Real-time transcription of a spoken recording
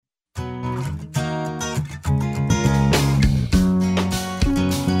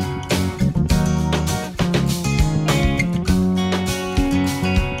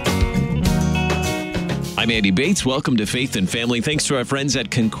I'm Andy Bates. Welcome to Faith and Family. Thanks to our friends at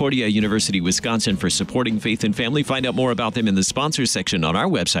Concordia University, Wisconsin for supporting Faith and Family. Find out more about them in the sponsors section on our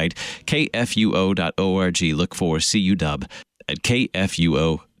website, kfuo.org. Look for CUW at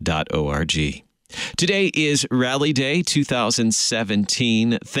kfuo.org. Today is Rally Day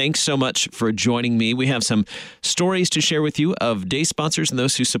 2017. Thanks so much for joining me. We have some stories to share with you of day sponsors and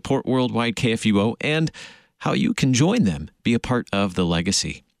those who support Worldwide KFUO and how you can join them, be a part of the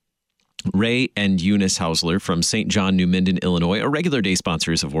legacy. Ray and Eunice Hausler from St. John, New Minden, Illinois, are regular day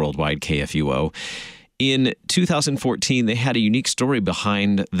sponsors of Worldwide KFUO. In 2014, they had a unique story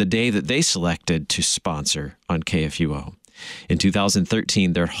behind the day that they selected to sponsor on KFUO. In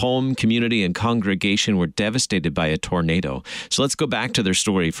 2013, their home, community, and congregation were devastated by a tornado. So let's go back to their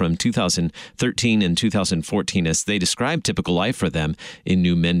story from 2013 and 2014 as they describe typical life for them in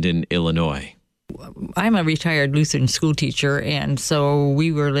New Minden, Illinois. I'm a retired Lutheran school teacher, and so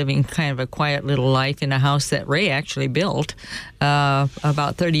we were living kind of a quiet little life in a house that Ray actually built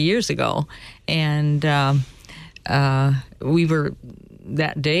about 30 years ago. And we were...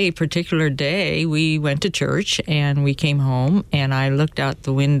 That particular day, we went to church and we came home, and I looked out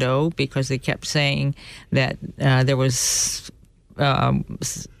the window because they kept saying that there was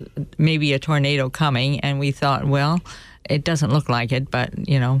maybe a tornado coming, and we thought, well, it doesn't look like it, but,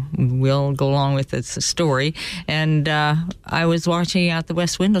 we'll go along with this story. And I was watching out the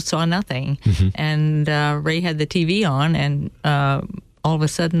west window, saw nothing. Mm-hmm. And Ray had the TV on, and all of a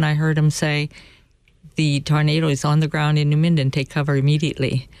sudden I heard him say, "The tornado is on the ground in New Minden. Take cover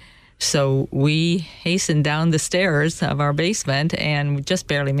immediately." So we hastened down the stairs of our basement, and we just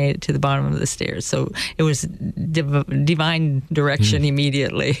barely made it to the bottom of the stairs. So it was divine direction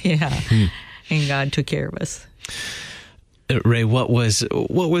immediately. Yeah, and God took care of us. Ray, what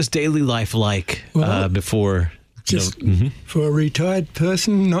was daily life like before? Just for a retired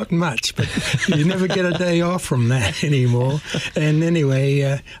person, not much, but you never get a day off from that anymore. And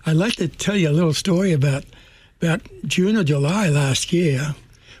anyway, I'd like to tell you a little story about June or July last year.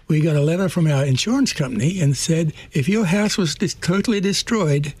 We got a letter from our insurance company and said, if your house was totally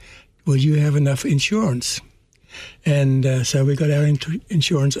destroyed, would you have enough insurance? And so we got our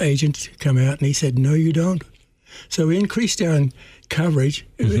insurance agent to come out, and he said, no, you don't. So we increased our coverage.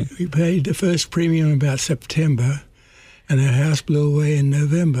 We paid the first premium about September, and our house blew away in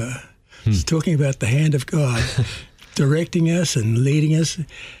November. It's talking about the hand of God directing us and leading us.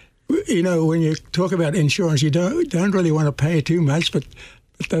 When you talk about insurance, you don't really want to pay too much, but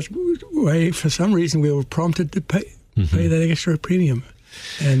that's why, for some reason, we were prompted to pay that extra premium.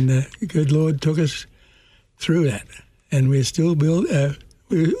 And the good Lord took us through that. And we're still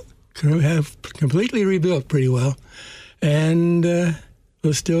we have completely rebuilt pretty well. And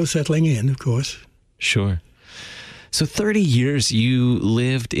we're still settling in, of course. Sure. So 30 years you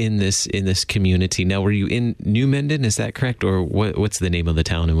lived in this community. Now, were you in New Minden? Is that correct? Or what's the name of the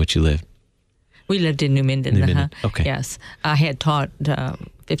town in which you lived? We lived in New Minden. New Minden. Okay. Yes. I had taught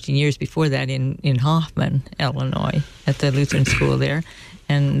 15 years before that in Hoffman, Illinois, at the Lutheran school there.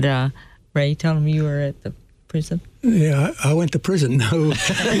 And Ray, tell them you were at the prison? Yeah, I went to prison. No,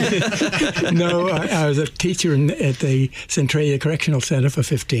 I was a teacher at the Centralia Correctional Center for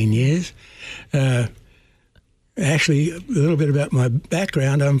 15 years. Actually, a little bit about my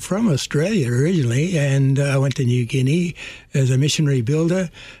background. I'm from Australia originally, and I went to New Guinea as a missionary builder,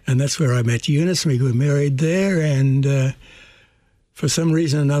 and that's where I met Eunice. We were married there, and for some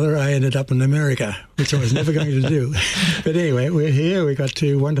reason or another, I ended up in America, which I was never going to do. But anyway, we're here. We got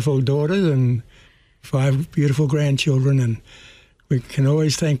 2 wonderful daughters and 5 beautiful grandchildren, and we can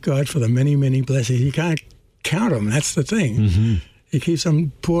always thank God for the many, many blessings. You can't count them. That's the thing. Mm-hmm. He keeps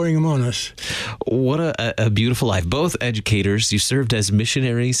on pouring them on us. What a beautiful life. Both educators. You served as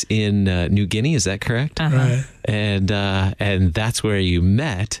missionaries in New Guinea. Is that correct? Uh-huh. Right. And that's where you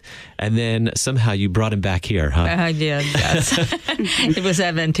met. And then somehow you brought him back here, huh? I did, yes. It was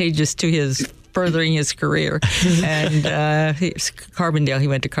advantageous to his furthering his career. And Carbondale, he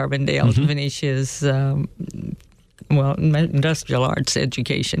went to Carbondale to finish his, industrial arts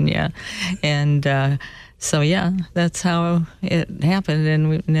education, yeah. And so, yeah, that's how it happened.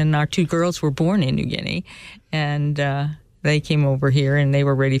 And then our 2 girls were born in New Guinea, and they came over here, and they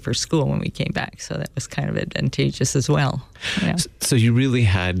were ready for school when we came back. So that was kind of advantageous as well. Yeah. So you really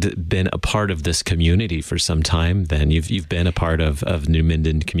had been a part of this community for some time then. You've been a part of New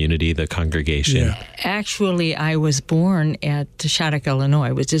Minden community, the congregation. Yeah. Actually, I was born at Shattuck,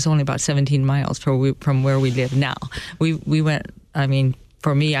 Illinois, which is only about 17 miles from where we live now. We went,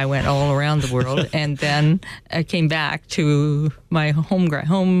 for me, I went all around the world, and then I came back to my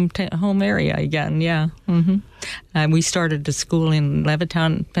home area again. Yeah, we started a school in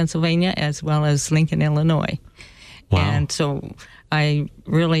Levittown, Pennsylvania, as well as Lincoln, Illinois. Wow. And so my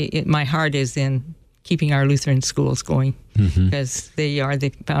heart is in keeping our Lutheran schools going, because they are the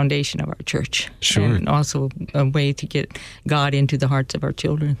foundation of our church. Sure. And also a way to get God into the hearts of our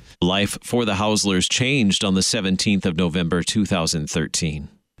children. Life for the Hauslers changed on the 17th of November, 2013.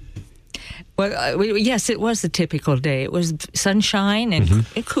 Well, yes, it was a typical day. It was sunshine and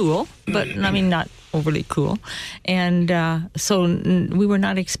cool, but not overly cool. And so we were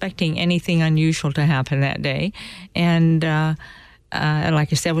not expecting anything unusual to happen that day. And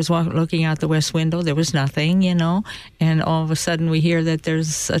like I said, I was looking out the west window. There was nothing, and all of a sudden we hear that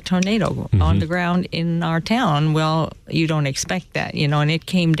there's a tornado on the ground in our town. Well, you don't expect that, and it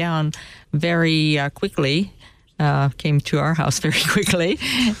came down very quickly. Came to our house very quickly,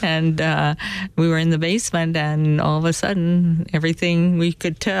 and we were in the basement, and all of a sudden, everything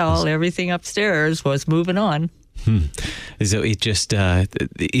upstairs was moving on. So it just,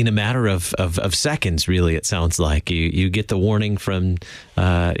 in a matter of seconds, really, it sounds like you get the warning from,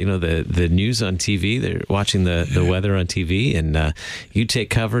 the news on TV. They're watching the weather on TV, and you take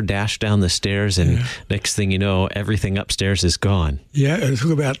cover, dash down the stairs, and next thing you know, everything upstairs is gone. Yeah, it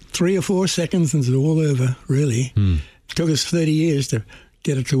took about 3 or 4 seconds, and it's all over. Really, it took us 30 years to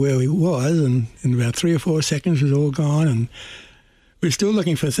get it to where we was, and in about 3 or 4 seconds, it was all gone, and we're still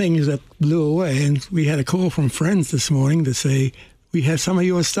looking for things that blew away, and we had a call from friends this morning to say, we have some of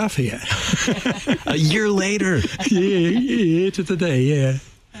your stuff here. A year later. Yeah, to today, yeah.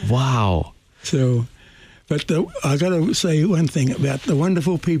 Wow. So, but I got to say one thing about the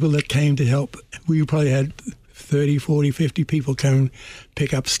wonderful people that came to help. We probably had 30, 40, 50 people come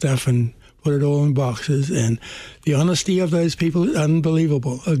pick up stuff and put it all in boxes, and the honesty of those people is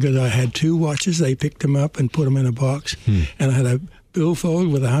unbelievable. Because I had 2 watches, they picked them up and put them in a box, and I had a billfold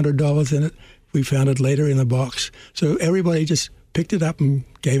with $100 in it. We found it later in the box. So everybody just picked it up and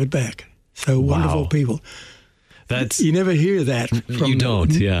gave it back. So wonderful people. You never hear that from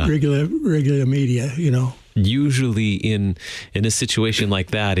regular media, Usually in a situation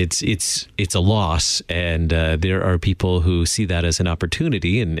like that, it's a loss, and there are people who see that as an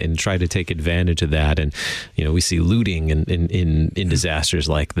opportunity and try to take advantage of that. And we see looting in disasters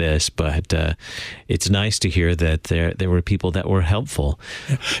like this, but it's nice to hear that there were people that were helpful.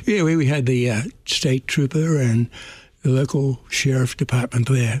 Yeah, we had the state trooper and the local sheriff department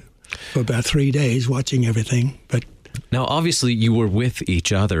there for about 3 days watching everything, but. Now, obviously, you were with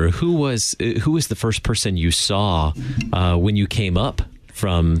each other. Who was the first person you saw when you came up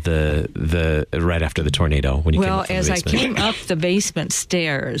from the right after the tornado? When you came up from the basement? I came up the basement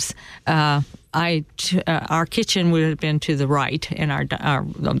stairs, our kitchen would have been to the right, and our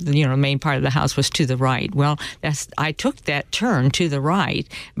main part of the house was to the right. Well, I took that turn to the right,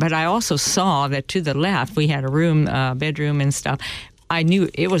 but I also saw that to the left we had a room, bedroom, and stuff. I knew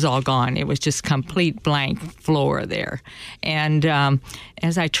it was all gone. It was just complete blank floor there. And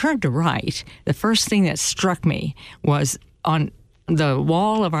as I turned to right, the first thing that struck me was on the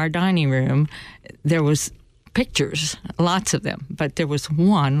wall of our dining room, there was pictures, lots of them, but there was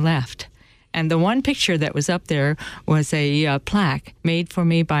one left. And the one picture that was up there was a plaque made for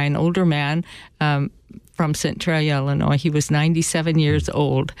me by an older man from Centralia, Illinois. He was 97 years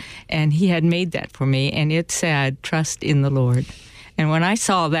old, and he had made that for me, and it said, "Trust in the Lord." And when I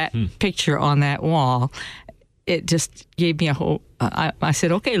saw that picture on that wall, it just gave me a whole... I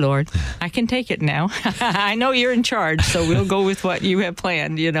said, "Okay, Lord, I can take it now. I know you're in charge, so we'll go with what you have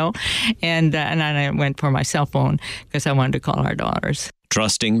planned, And I went for my cell phone because I wanted to call our daughters.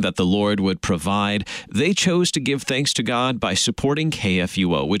 Trusting that the Lord would provide, they chose to give thanks to God by supporting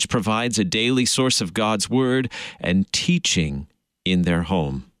KFUO, which provides a daily source of God's Word and teaching in their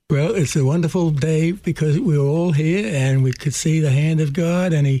home. Well, it's a wonderful day because we were all here and we could see the hand of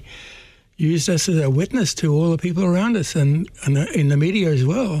God, and He used us as a witness to all the people around us and in the media as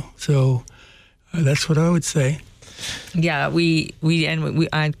well. So that's what I would say. Yeah,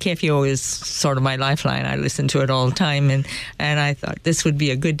 KFUO is sort of my lifeline. I listen to it all the time, and I thought this would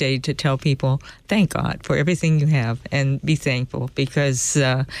be a good day to tell people, thank God for everything you have, and be thankful, because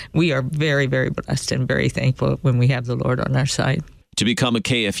we are very, very blessed and very thankful when we have the Lord on our side. To become a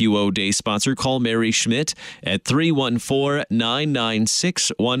KFUO Day sponsor, call Mary Schmidt at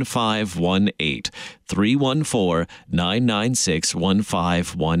 314-996-1518,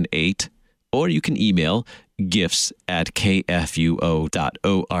 314-996-1518, or you can email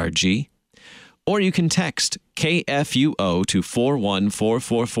gifts@kfuo.org. Or you can text KFUO to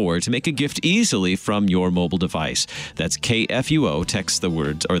 41444 to make a gift easily from your mobile device. That's KFUO. Text the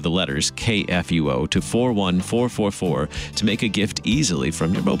words or the letters KFUO to 41444 to make a gift easily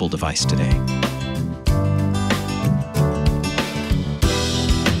from your mobile device today.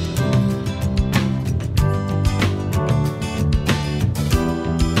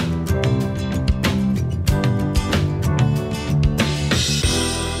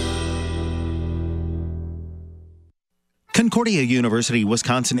 Concordia University,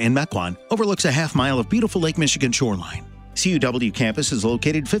 Wisconsin in Mequon overlooks a half mile of beautiful Lake Michigan shoreline. CUW campus is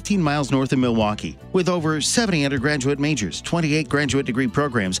located 15 miles north of Milwaukee with over 70 undergraduate majors, 28 graduate degree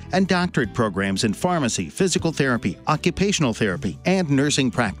programs, and doctorate programs in pharmacy, physical therapy, occupational therapy, and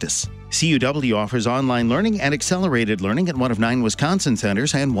nursing practice. CUW offers online learning and accelerated learning at one of 9 Wisconsin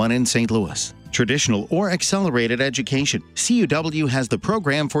centers and 1 in St. Louis. Traditional or accelerated education. CUW has the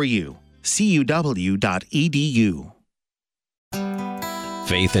program for you. CUW.edu.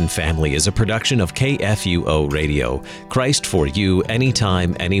 Faith and Family is a production of KFUO Radio. Christ for you,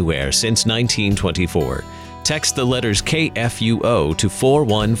 anytime, anywhere, since 1924. Text the letters KFUO to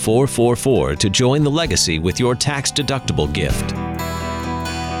 41444 to join the legacy with your tax-deductible gift.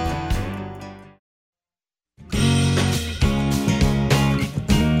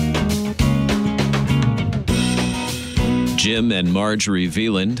 Jim and Marjorie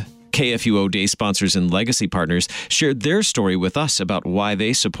Veland, KFUO Day sponsors and legacy partners, shared their story with us about why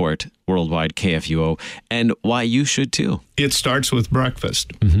they support Worldwide KFUO and why you should too. It starts with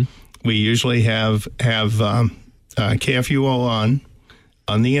breakfast. Mm-hmm. We usually have KFUO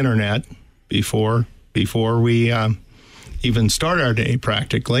on the internet before we even start our day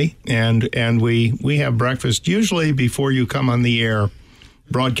practically, and we have breakfast usually before you come on the air,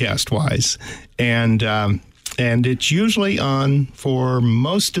 broadcast wise, and it's usually on for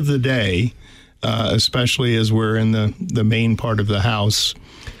most of the day, especially as we're in the main part of the house.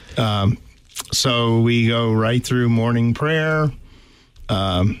 So we go right through morning prayer,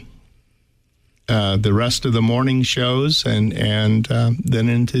 the rest of the morning shows, and then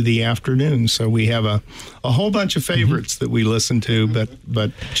into the afternoon. So we have a whole bunch of favorites that we listen to,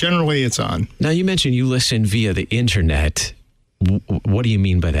 but generally it's on. Now, you mentioned you listen via the internet. What do you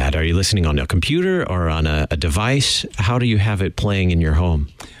mean by that? Are you listening on a computer or on a device? How do you have it playing in your home?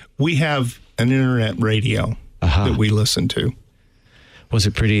 We have an internet radio that we listen to. Was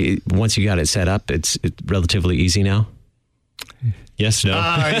it pretty, once you got it set up, it's relatively easy now? Yes, no?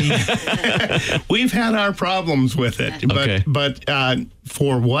 We've had our problems with it, but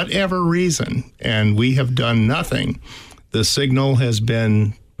for whatever reason, and we have done nothing, the signal has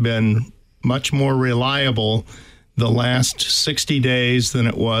been much more reliable the last 60 days than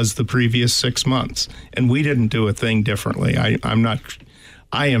it was the previous 6 months. And we didn't do a thing differently. I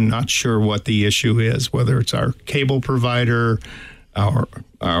am not sure what the issue is, whether it's our cable provider, our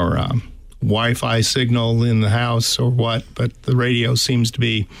Wi-Fi signal in the house or what, but the radio seems to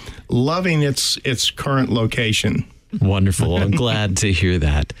be loving its current location. Wonderful. I'm glad to hear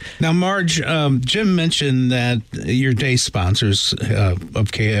that. Now, Marge, Jim mentioned that your day sponsors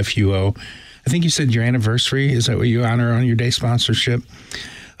of KFUO, I think you said your anniversary. Is that what you honor on your day sponsorship?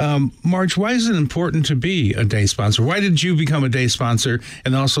 Marge, why is it important to be a day sponsor? Why did you become a day sponsor?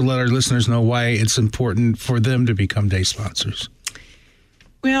 And also let our listeners know why it's important for them to become day sponsors.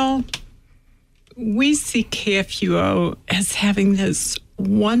 Well, we see KFUO as having this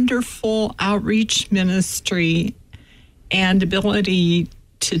wonderful outreach ministry and ability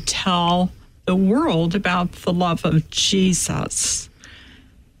to tell the world about the love of Jesus.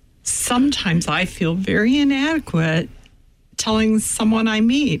 Sometimes I feel very inadequate telling someone I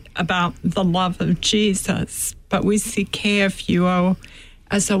meet about the love of Jesus, but we see KFUO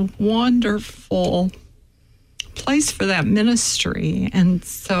as a wonderful place for that ministry, and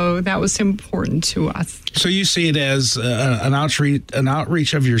so that was important to us. So you see it as an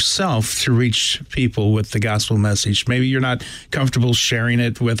outreach of yourself to reach people with the gospel message. Maybe you're not comfortable sharing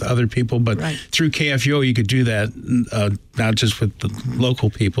it with other people, but through KFUO you could do that, not just with the local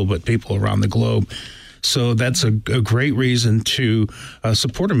people, but people around the globe. So that's a great reason to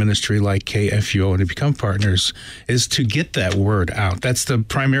support a ministry like KFUO and to become partners, is to get that word out. That's the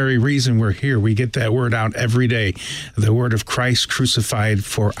primary reason we're here. We get that word out every day, the word of Christ crucified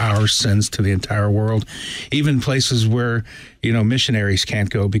for our sins to the entire world, even places where, missionaries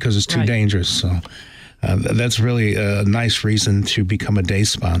can't go because it's too dangerous. So that's really a nice reason to become a day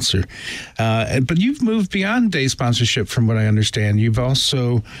sponsor. But you've moved beyond day sponsorship from what I understand. You've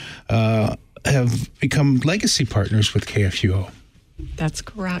also have become legacy partners with KFUO. That's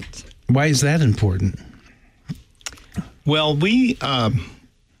correct. Why is that important? Well, we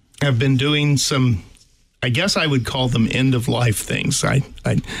have been doing some, I guess I would call them end of life things.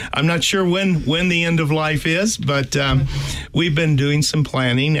 I'm not sure when the end of life is, but we've been doing some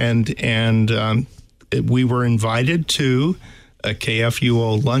planning, and we were invited to a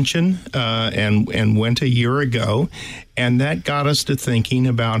KFUO luncheon and went a year ago, and that got us to thinking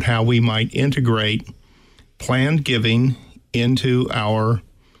about how we might integrate planned giving into our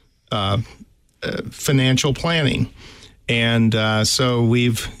financial planning. And so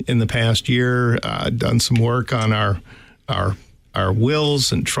we've, in the past year, done some work on our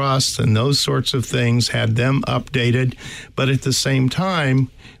wills and trusts and those sorts of things, had them updated. But at the same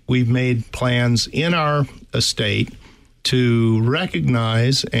time, we've made plans in our estate to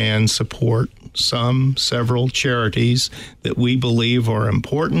recognize and support several charities that we believe are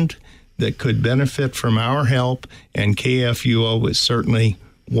important, that could benefit from our help, and KFUO is certainly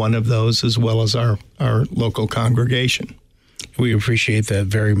one of those, as well as our local congregation. We appreciate that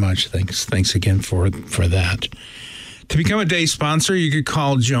very much. Thanks again for that. To become a day sponsor, you could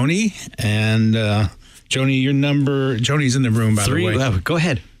call Joni, and Joni, your number. Joni's in the room, by the way. Go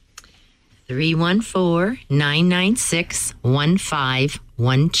ahead.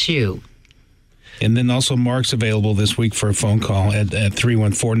 314-996-1512. And then also Mark's available this week for a phone call at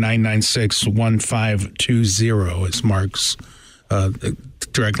 314-996-1520. It's Mark's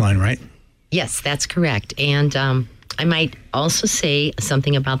direct line, right? Yes, that's correct. And I might also say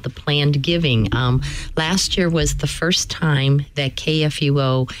something about the planned giving. Last year was the first time that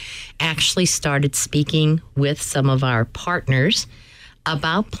KFUO actually started speaking with some of our partners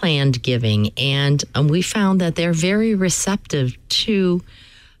about planned giving, and we found that they're very receptive to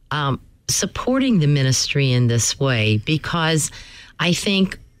supporting the ministry in this way, because I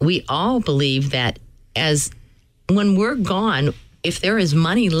think we all believe that when we're gone, if there is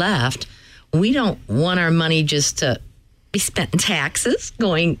money left, we don't want our money just to be spent in taxes,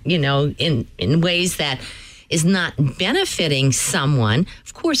 going, in ways that is not benefiting someone.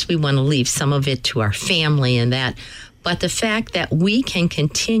 Of course, we want to leave some of it to our family and that. But the fact that we can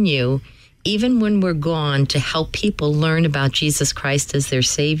continue, even when we're gone, to help people learn about Jesus Christ as their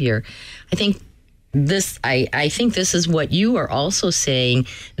Savior, I think this is what you are also saying,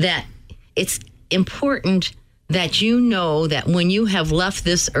 that it's important that you know that when you have left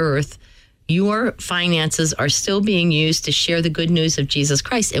this earth, your finances are still being used to share the good news of Jesus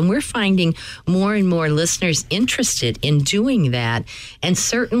Christ. And we're finding more and more listeners interested in doing that. And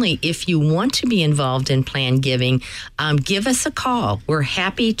certainly, if you want to be involved in planned giving, give us a call. We're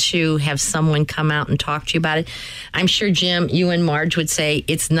happy to have someone come out and talk to you about it. I'm sure, Jim, you and Marge would say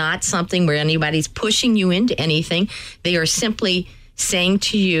it's not something where anybody's pushing you into anything. They are simply saying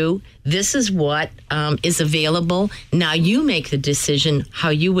to you, this is what is available. Now you make the decision how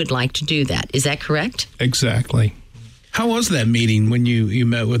you would like to do that. Is that correct? Exactly. How was that meeting when you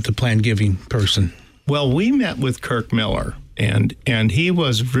met with the planned giving person? Well, we met with Kirk Miller, and he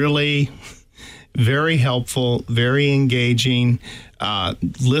was really very helpful, very engaging,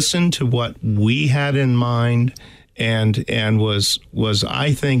 listened to what we had in mind, and was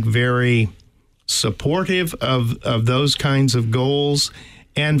I think, very supportive of those kinds of goals,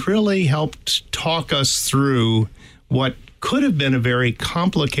 and really helped talk us through what could have been a very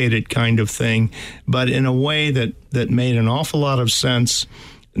complicated kind of thing, but in a way that made an awful lot of sense,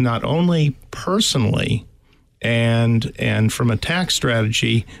 not only personally and from a tax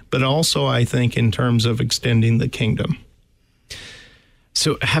strategy, but also, I think, in terms of extending the kingdom.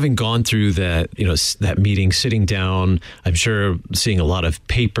 So having gone through that meeting, sitting down, I'm sure seeing a lot of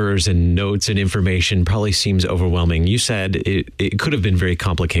papers and notes and information probably seems overwhelming. You said it could have been very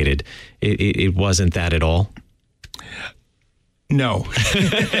complicated. It wasn't that at all? No.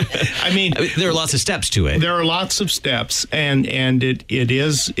 I mean, there are lots of steps to it. There are lots of steps, and it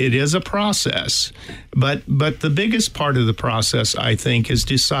is a process. But the biggest part of the process, I think, is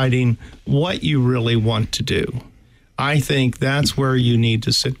deciding what you really want to do. I think that's where you need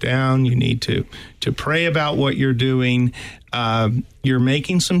to sit down. You need to pray about what you're doing. You're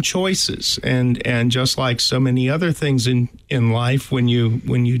making some choices, and just like so many other things in life, when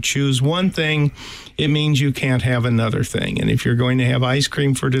you choose one thing, it means you can't have another thing. And if you're going to have ice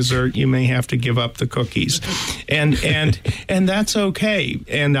cream for dessert, you may have to give up the cookies, and that's okay.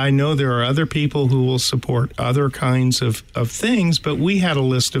 And I know there are other people who will support other kinds of things, but we had a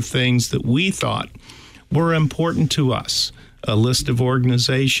list of things that we thought were important to us, a list of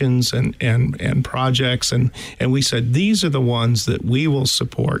organizations and projects, and we said, these are the ones that we will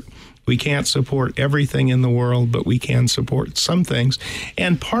support. We can't support everything in the world, but we can support some things.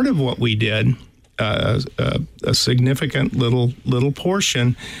 And part of what we did, a significant little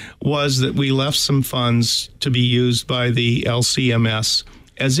portion, was that we left some funds to be used by the LCMS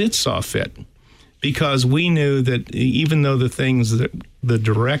as it saw fit. Because we knew that even though the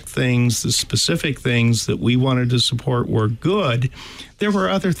direct things, the specific things that we wanted to support were good, there were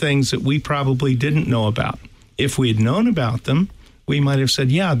other things that we probably didn't know about. If we had known about them, we might have said,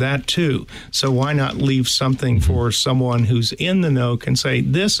 yeah, that too. So why not leave something for someone who's in the know, can say,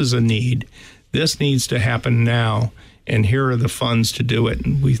 this is a need, this needs to happen now, and here are the funds to do it.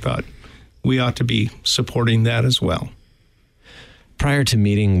 And we thought we ought to be supporting that as well. Prior to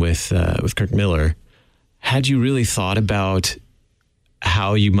meeting with Kirk Miller, had you really thought about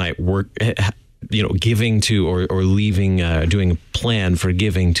how you might work, giving to or leaving, doing a plan for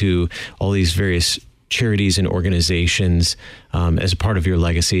giving to all these various charities and organizations as a part of your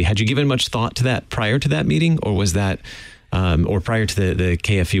legacy? Had you given much thought to that prior to that meeting, or was that, or prior to the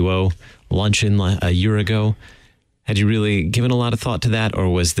KFUO luncheon a year ago? Had you really given a lot of thought to that, or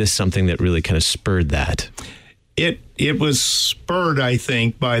was this something that really kind of spurred that? It was spurred, I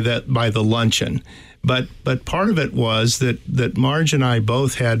think, by the luncheon, but part of it was that Marge and I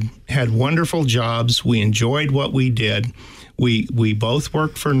both had wonderful jobs. We enjoyed what we did. We both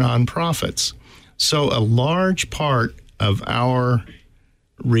worked for nonprofits, so a large part of our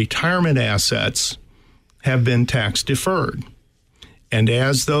retirement assets have been tax deferred, and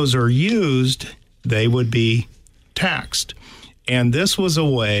as those are used, they would be taxed. And this was a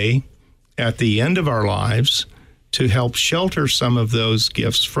way at the end of our lives to help shelter some of those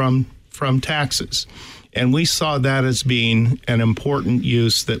gifts from taxes. And we saw that as being an important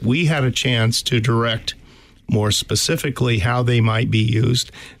use that we had a chance to direct more specifically how they might be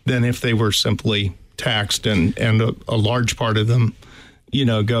used than if they were simply taxed and a large part of them,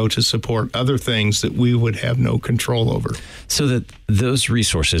 go to support other things that we would have no control over. So that those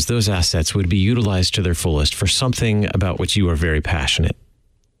resources, those assets would be utilized to their fullest for something about which you are very passionate.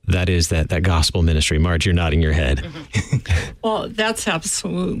 That is that gospel ministry. Marge, you're nodding your head. Well, that's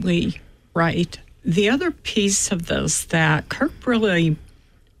absolutely right. The other piece of this that Kirk really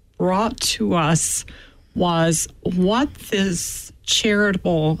brought to us was what this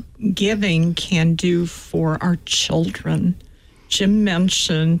charitable giving can do for our children. Jim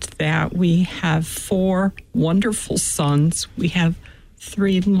mentioned that we have 4 wonderful sons. We have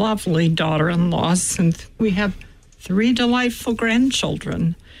 3 lovely daughter-in-laws, and we have 3 delightful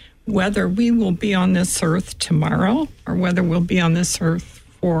grandchildren. Whether we will be on this earth tomorrow or whether we'll be on this earth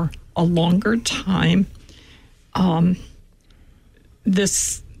for a longer time,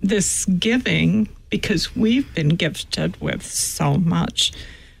 this giving, because we've been gifted with so much,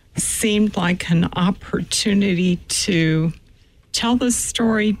 seemed like an opportunity to tell this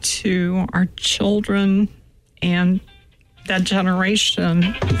story to our children and that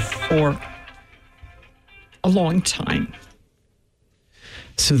generation for a long time.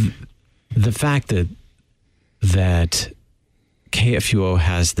 So the fact that KFUO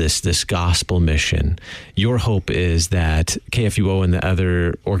has this gospel mission, your hope is that KFUO and the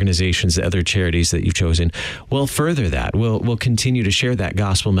other organizations, the other charities that you've chosen, will further that, will continue to share that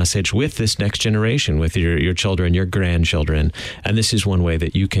gospel message with this next generation, with your children, your grandchildren. And this is one way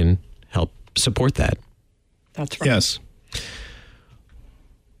that you can help support that. That's right. Yes.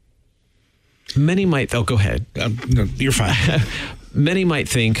 Many might, go ahead. No, you're fine. Many might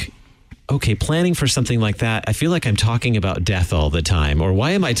think, okay, planning for something like that, I feel like I'm talking about death all the time. Or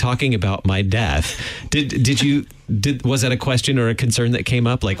why am I talking about my death? Was that a question or a concern that came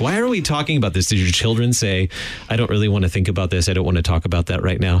up? Like, why are we talking about this? Did your children say, I don't really want to think about this, I don't want to talk about that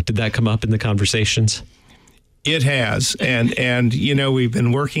right now? Did that come up in the conversations? It has. And we've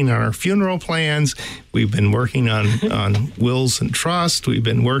been working on our funeral plans. We've been working on wills and trust. We've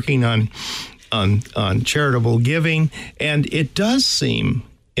been working on charitable giving. And it does seem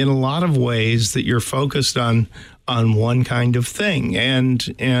in a lot of ways that you're focused on one kind of thing. And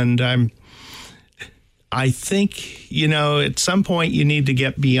I think, at some point you need to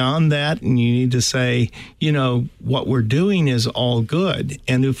get beyond that, and you need to say, what we're doing is all good.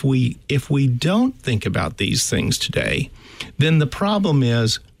 And if we don't think about these things today, then the problem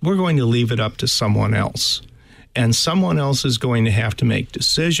is we're going to leave it up to someone else. And someone else is going to have to make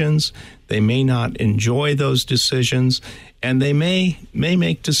decisions. They may not enjoy those decisions, and they may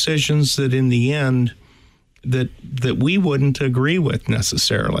make decisions that in the end that we wouldn't agree with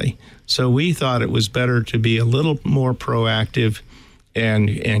necessarily. So we thought it was better to be a little more proactive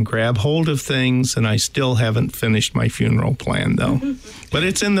and grab hold of things. And I still haven't finished my funeral plan, though. But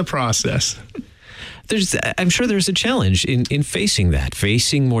it's in the process. I'm sure there's a challenge in facing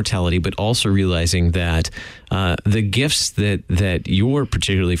mortality, but also realizing that the gifts that you're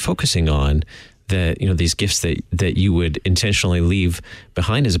particularly focusing on, that, these gifts that you would intentionally leave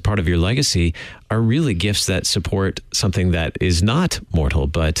behind as a part of your legacy are really gifts that support something that is not mortal,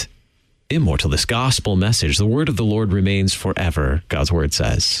 but immortal. This gospel message, the word of the Lord remains forever, God's word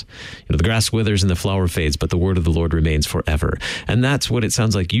says. The grass withers and the flower fades, but the word of the Lord remains forever. And that's what it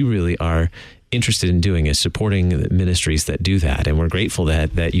sounds like you really are interested in doing, is supporting ministries that do that. And we're grateful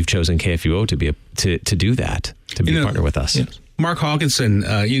that you've chosen KFUO to be to do that, to be a partner with us. Yes. Mark Hawkinson,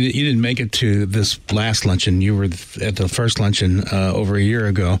 you didn't make it to this last luncheon. You were at the first luncheon over a year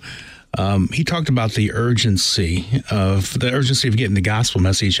ago. He talked about the urgency of getting the gospel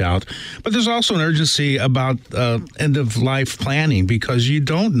message out, but there's also an urgency about end of life planning, because you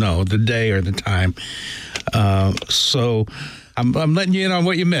don't know the day or the time. So I'm letting you in on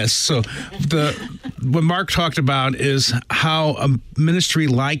what you missed. So what Mark talked about is how a ministry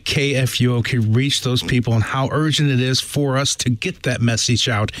like KFUO can reach those people, and how urgent it is for us to get that message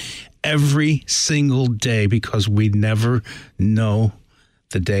out every single day, because we never know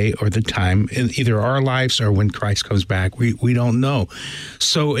the day or the time in either our lives or when Christ comes back. We don't know.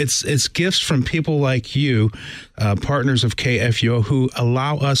 So it's gifts from people like you, partners of KFUO, who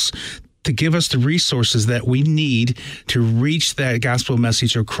allow us to give us the resources that we need to reach that gospel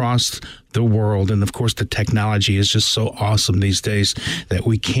message across the world. And of course, the technology is just so awesome these days that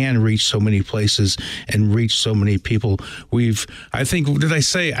we can reach so many places and reach so many people. I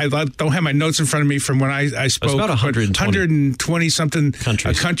don't have my notes in front of me from when I spoke. It's about 120 something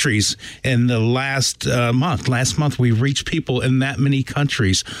countries in the last month. Last month, we reached people in that many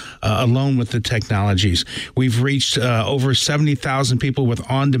countries alone with the technologies. We've reached over 70,000 people with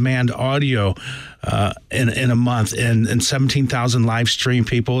on-demand audio in a month, and 17,000 live stream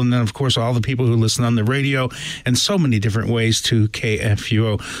people, and then of course all the people who listen on the radio, and so many different ways to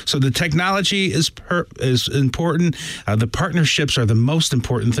KFUO. So the technology is important. The partnerships are the most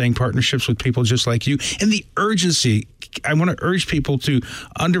important thing. Partnerships with people just like you, and the urgency. I want to urge people to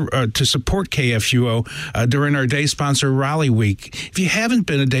support KFUO during our day sponsor Raleigh Week. If you haven't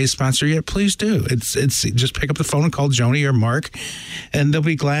been a day sponsor yet, please do. It's just pick up the phone and call Joni or Mark, and they'll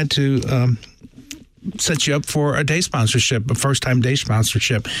be glad to set you up for a day sponsorship, a first-time day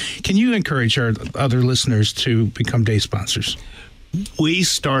sponsorship. Can you encourage our other listeners to become day sponsors? We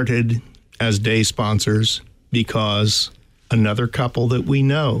started as day sponsors because another couple that we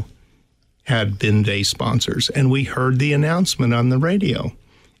know had been day sponsors, and we heard the announcement on the radio,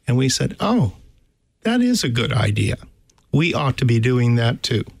 and we said, oh, that is a good idea. We ought to be doing that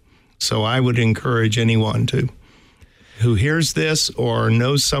too. So I would encourage anyone who hears this or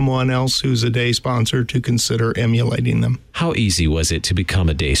knows someone else who's a day sponsor to consider emulating them. How easy was it to become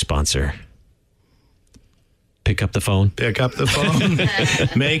a day sponsor? Pick up the phone.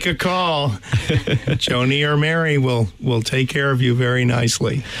 Make a call. Joni or Mary will take care of you very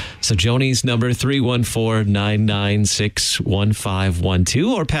nicely. So Joni's number,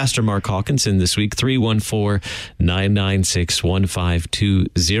 314-996-1512, or Pastor Mark Hawkinson this week,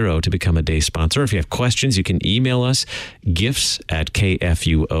 314-996-1520 to become a day sponsor. If you have questions, you can email us,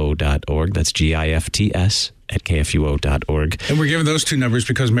 gifts@kfuo.org. That's GIFTS at kfuo.org. And we're giving those two numbers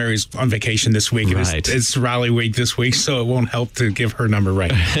because Mary's on vacation this week. Right. It's Raleigh Week this week, so it won't help to give her number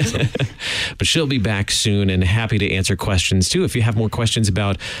right now. So. But she'll be back soon and happy to answer questions, too. If you have more questions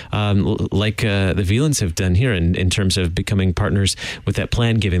about, the Velans have done here in terms of becoming partners with that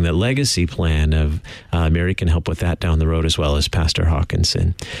plan giving, that legacy plan of Mary can help with that down the road, as well as Pastor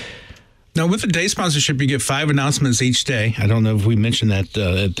Hawkinson. Now, with the day sponsorship, you get 5 announcements each day. I don't know if we mentioned that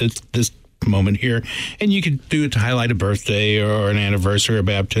at this moment here, and you could do it to highlight a birthday or an anniversary or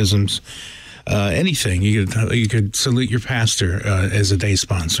baptisms, anything. You could salute your pastor as a day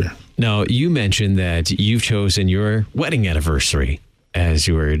sponsor. Now, you mentioned that you've chosen your wedding anniversary as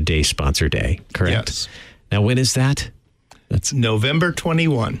your day sponsor day, correct? Yes. Now, when is that? That's November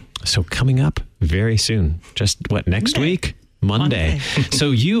 21. So coming up very soon. Just next week? Monday.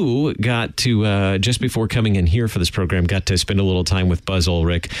 So you got to, just before coming in here for this program, got to spend a little time with Buzz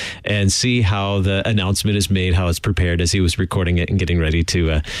Ulrich and see how the announcement is made, how it's prepared as he was recording it and getting ready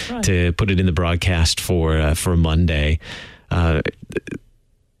to put it in the broadcast for Monday. What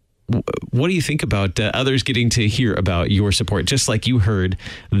do you think about others getting to hear about your support, just like you heard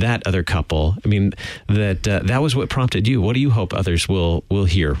that other couple? I mean, that was what prompted you. What do you hope others will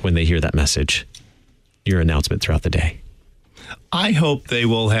hear when they hear that message, your announcement throughout the day? I hope they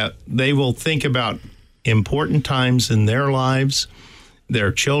will think about important times in their lives,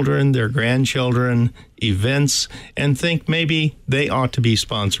 their children, their grandchildren, events, and think maybe they ought to be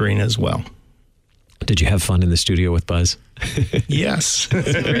sponsoring as well. Did you have fun in the studio with Buzz? Yes.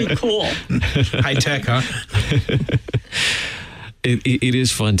 Pretty cool. High tech, huh? It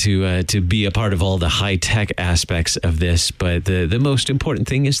is fun to be a part of all the high-tech aspects of this, but the most important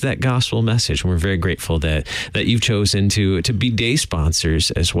thing is that gospel message. And we're very grateful that you've chosen to be day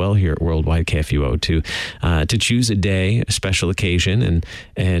sponsors as well here at Worldwide KFUO, to choose a day, a special occasion,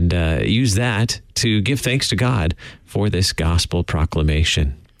 and use that to give thanks to God for this gospel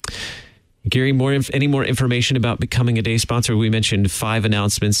proclamation. Gary, any more information about becoming a day sponsor? We mentioned 5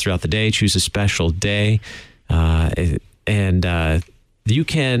 announcements throughout the day. Choose a special day. And you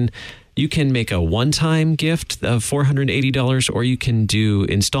can make a one-time gift of $480, or you can do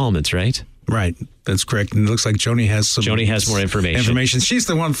installments, right? Right. That's correct. And it looks like Joni has more information. She's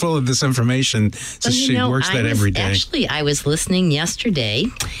the one full of this information. So she works that every day. Actually, I was listening yesterday,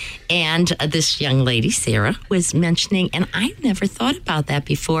 and this young lady, Sarah, was mentioning, and I never thought about that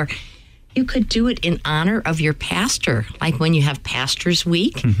before. You could do it in honor of your pastor, like when you have Pastor's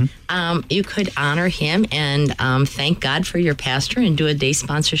Week. Mm-hmm. You could honor him and thank God for your pastor and do a day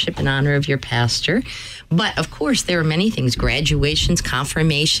sponsorship in honor of your pastor. But, of course, there are many things, graduations,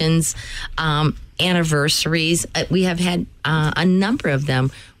 confirmations, anniversaries. We have had a number of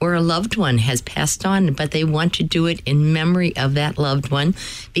them where a loved one has passed on, but they want to do it in memory of that loved one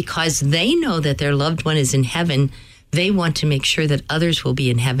because they know that their loved one is in heaven. They want to make sure that others will be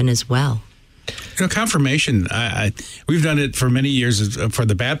in heaven as well. Confirmation, we've done it for many years for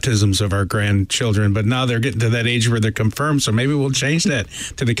the baptisms of our grandchildren, but now they're getting to that age where they're confirmed, so maybe we'll change that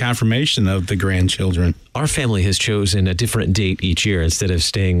to the confirmation of the grandchildren. Our family has chosen a different date each year instead of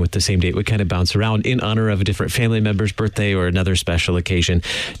staying with the same date. We kind of bounce around in honor of a different family member's birthday or another special occasion.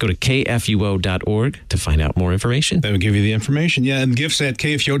 Go to kfuo.org to find out more information. That will give you the information. Yeah, and gifts at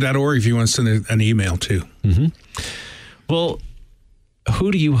kfuo.org if you want to send an email too. Mm-hmm. Well,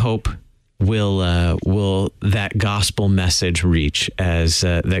 who do you hope will that gospel message reach as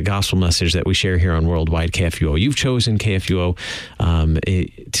that gospel message that we share here on Worldwide KFUO? You've chosen KFUO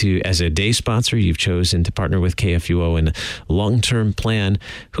as a day sponsor. You've chosen to partner with KFUO in a long-term plan.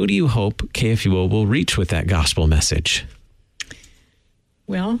 Who do you hope KFUO will reach with that gospel message?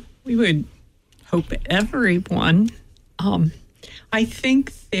 Well, we would hope everyone. I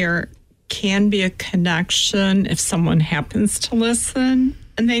think there can be a connection if someone happens to listen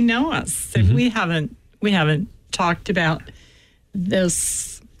and they know us. Mm-hmm. We haven't talked about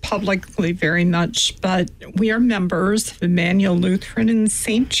this publicly very much, but we are members of Emmanuel Lutheran in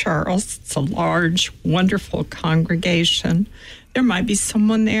St. Charles. It's a large, wonderful congregation. There might be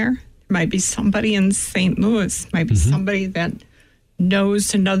someone there. There might be somebody in St. Louis. Might be somebody that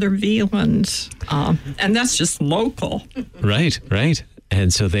knows another Veland, and that's just local. Right.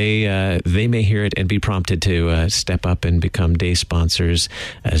 And so they may hear it and be prompted to step up and become day sponsors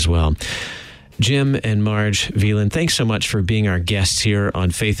as well. Jim and Marge Veland, thanks so much for being our guests here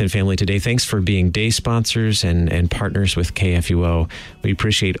on Faith and Family today. Thanks for being day sponsors and partners with KFUO. We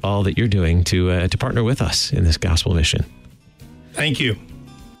appreciate all that you're doing to partner with us in this gospel mission. Thank you.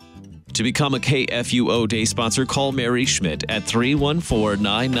 To become a KFUO day sponsor, call Mary Schmidt at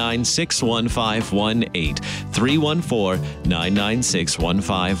 314-996-1518.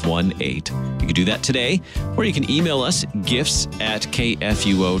 314-996-1518. You can do that today, or you can email us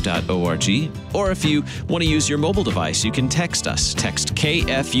gifts@kfuo.org. Or if you want to use your mobile device, you can text us. Text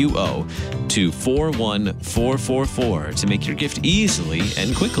KFUO to 41444 to make your gift easily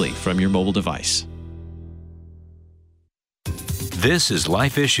and quickly from your mobile device. This is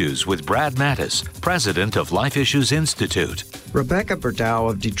Life Issues with Brad Mattis, president of Life Issues Institute. Rebecca Berdow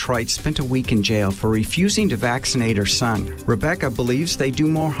of Detroit spent a week in jail for refusing to vaccinate her son. Rebecca believes they do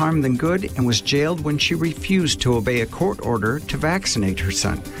more harm than good and was jailed when she refused to obey a court order to vaccinate her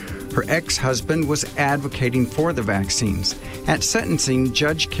son. Her ex-husband was advocating for the vaccines. At sentencing,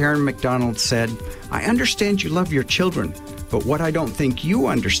 Judge Karen McDonald said, "I understand you love your children, but what I don't think you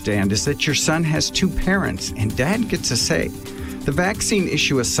understand is that your son has 2 parents and dad gets a say." The vaccine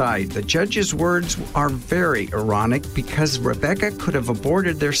issue aside, the judge's words are very ironic because Rebecca could have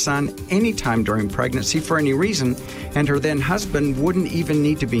aborted their son anytime during pregnancy for any reason, and her then husband wouldn't even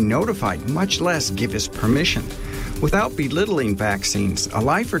need to be notified, much less give his permission. Without belittling vaccines, a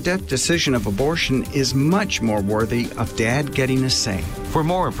life or death decision of abortion is much more worthy of dad getting a say. For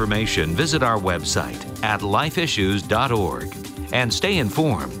more information, visit our website at lifeissues.org and stay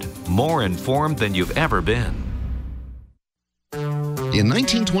informed, more informed than you've ever been. In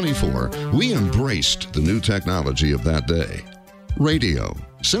 1924, we embraced the new technology of that day, radio.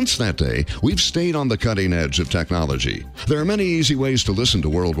 Since that day, we've stayed on the cutting edge of technology. There are many easy ways to listen to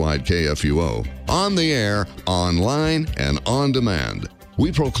Worldwide KFUO, on the air, online, and on demand.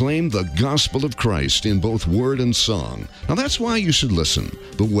 We proclaim the gospel of Christ in both word and song. Now that's why you should listen.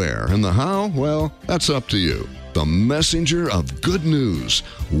 The where and the how, well, that's up to you. The messenger of good news,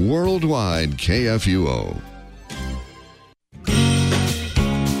 Worldwide KFUO.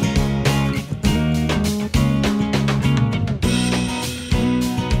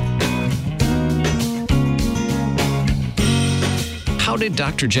 How did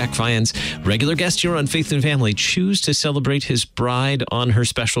Dr. Jack Fyans, regular guest here on Faith and Family, choose to celebrate his bride on her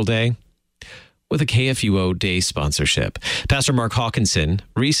special day? With a KFUO Day sponsorship. Pastor Mark Hawkinson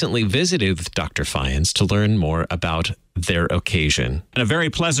recently visited with Dr. Fyans to learn more about their occasion. And a very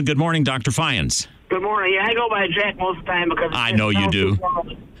pleasant good morning, Dr. Fyans. Good morning. Yeah, I go by Jack most of the time because I know you do.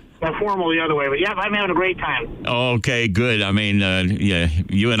 Formal the other way, but yeah, I'm having a great time. Okay, good. I mean, yeah,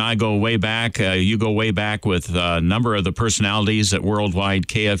 you and I go way back. You go way back with a number of the personalities at Worldwide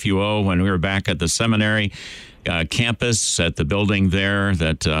KFUO when we were back at the seminary campus at the building there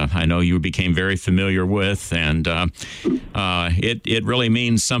that I know you became very familiar with. And it really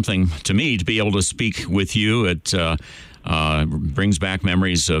means something to me to be able to speak with you at brings back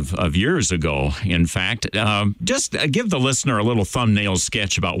memories of years ago. In fact, just give the listener a little thumbnail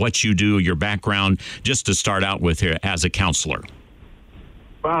sketch about what you do, your background, just to start out with here as a counselor.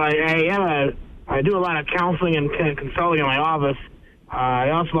 Well, I do a lot of counseling and consulting in my office. I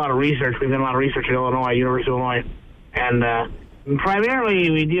also do a lot of research. We've done a lot of research at Illinois, University of Illinois. And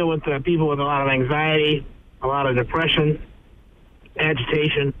primarily we deal with people with a lot of anxiety, a lot of depression,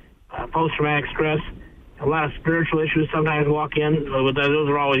 agitation, post-traumatic stress, a lot of spiritual issues sometimes walk in. Those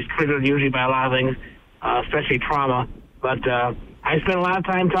are always triggered usually by a lot of things, especially trauma. But I spend a lot of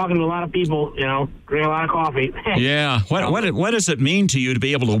time talking to a lot of people, drink a lot of coffee. Yeah. What does it mean to you to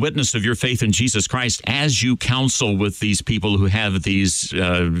be able to witness of your faith in Jesus Christ as you counsel with these people who have these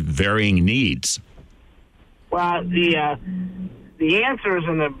varying needs? Well, the answers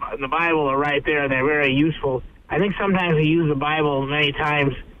in the Bible are right there. They're very useful. I think sometimes we use the Bible many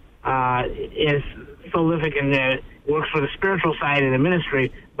times is prolific and works for the spiritual side of the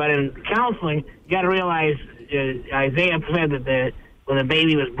ministry. But in counseling, you got to realize Isaiah said that when the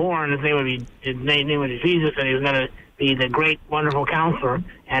baby was born, his name was Jesus, and he was going to be the great, wonderful counselor.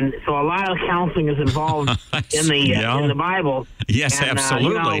 And so a lot of counseling is involved in the Bible. Yes, and,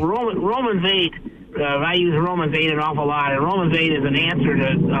 absolutely. Romans 8. I use Romans 8 an awful lot, and Romans 8 is an answer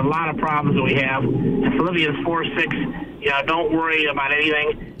to a lot of problems that we have. And Philippians 4:6, don't worry about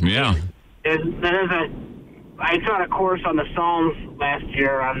anything. Yeah. I taught a course on the Psalms last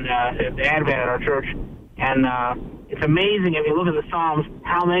year on the Advent at our church, and it's amazing if you look at the Psalms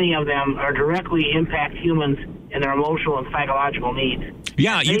how many of them are directly impact humans in their emotional and psychological needs.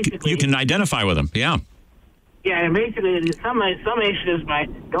 Yeah, you can identify with them. Yeah. Yeah, and basically, some issues by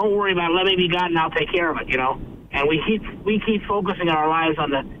don't worry about it, let me be God and I'll take care of it, And we keep focusing our lives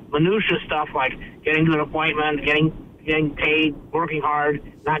on the minutia stuff like getting to an appointment, getting paid, working hard,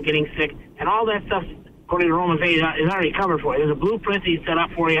 not getting sick, and all that stuff. According to Romans 8, is already covered for you. There's a blueprint he's set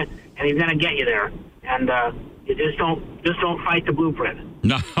up for you, and he's going to get you there. And you just don't fight the blueprint.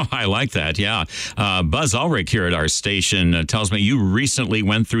 No, I like that. Yeah, Buzz Ulrich here at our station tells me you recently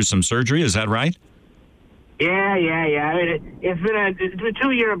went through some surgery. Is that right? Yeah. I mean, it's been a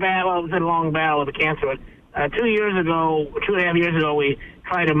 2-year battle. Well, it's been a long battle with the cancer. But 2.5 years ago, we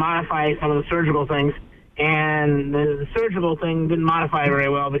tried to modify some of the surgical things, and the surgical thing didn't modify very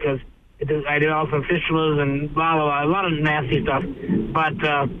well because I developed some fistulas and blah, blah, blah, a lot of nasty stuff. But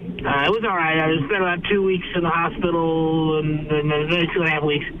it was all right. I spent about 2 weeks in the hospital, and maybe 2.5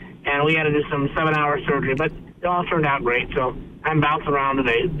 weeks, and we had to do some 7-hour surgery. But it all turned out great, so I'm bouncing around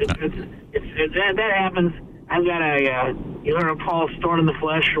today. That happens. I've got you heard of Paul's thorn in the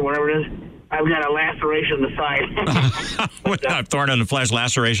flesh or whatever it is? I've got a laceration in the side. Thorn in the flesh,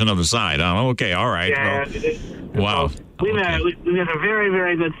 laceration of the side. Oh, okay, all right. Yeah, wow. We've got a very,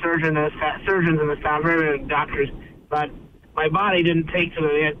 very good surgeons in this town, very, very good doctors. But my body didn't take to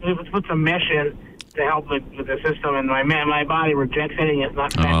it. We put some mesh in to help with the system, and my body rejects anything that's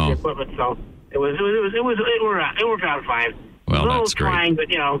not fancy equipment. So it worked out fine. Well, a little that's great. trying, but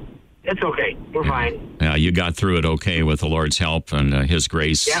it's okay. We're fine. Yeah, you got through it okay with the Lord's help and His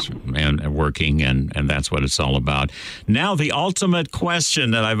grace and working, and that's what it's all about. Now, the ultimate question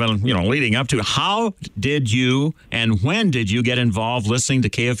that I've been, leading up to: how did you and when did you get involved listening to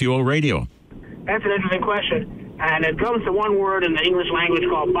KFUO radio? That's an interesting question, and it comes to one word in the English language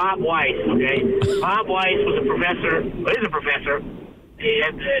called Bob Weiss. Okay, Bob Weiss is a professor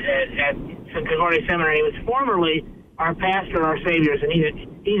at Concordia Seminary. He was formerly our pastor, our saviors, and he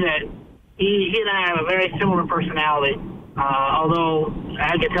and I have a very similar personality. Although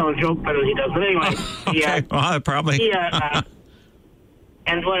I can tell a joke better than he does, but anyway, okay. Probably.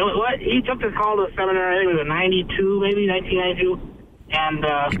 And what he took this call to the seminary, I think it was in 92, maybe 1992. And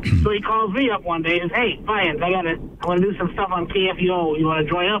so he calls me up one day and says, "Hey, Lyons, I want to do some stuff on KFUO. You want to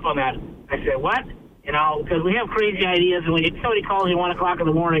join up on that?" I said, "What?" You know, because we have crazy ideas, and when somebody calls you 1 o'clock in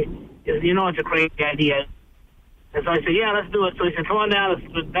the morning, you know it's a crazy idea. And so I said, "Yeah, let's do it." So he said, "Come on down."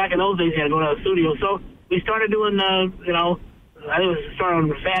 Back in those days, you had to go to the studio. So we started doing, I think it was started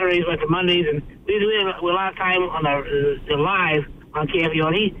on Saturdays, went to Mondays, and we had a lot of time on the live on KFUO.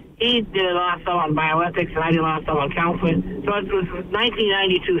 And he did a lot of stuff on bioethics, and I did a lot of stuff on counseling. So it was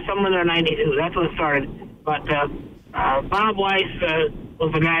 1992, somewhere there in 92. That's when it started. But Bob Weiss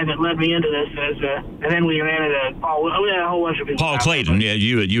was the guy that led me into this, and then we ran into Paul. We had a whole bunch of people. Paul Clayton, yeah,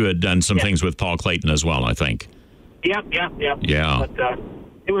 you had done some things with Paul Clayton as well, I think. Yep. Yeah. But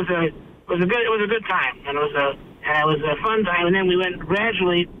it was a good time, and it was a fun time. And then we went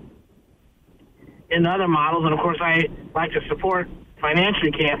gradually into other models, and of course I like to support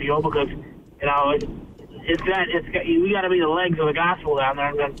financially KFUO because we got to be the legs of the gospel down there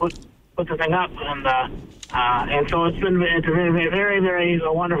and put the thing up, and so it's a very, very, very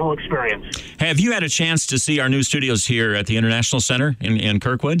wonderful experience. Have you had a chance to see our new studios here at the International Center in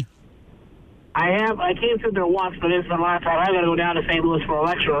Kirkwood? I have. I came through there once, but it's been a lot of time. I got to go down to St. Louis for a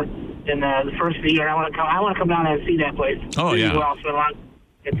lecture in the first of the year. I want to come down there and see that place. Oh yeah. Well,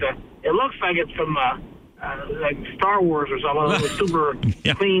 it looks like it's from like Star Wars or something. Those super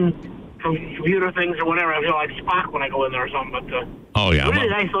clean computer things or whatever. I feel like Spock when I go in there or something. But really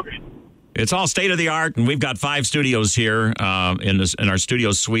nice looking. It's all state of the art, and we've got 5 studios here in our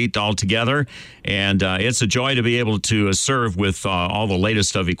studio suite all together, and it's a joy to be able to serve with all the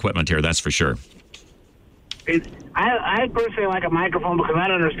latest of equipment here. That's for sure. I personally like a microphone because I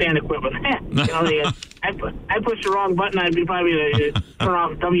don't understand equipment. I push the wrong button, I'd be probably turn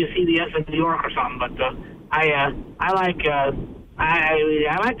off WCBS in New York or something. But I like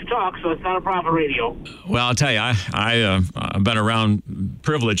to talk, so it's not a proper radio. Well, I'll tell you, I've been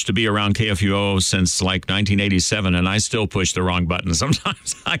privileged to be around KFUO since like 1987, and I still push the wrong button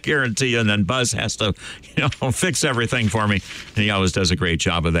sometimes, I guarantee you. And then Buzz has to, fix everything for me. And he always does a great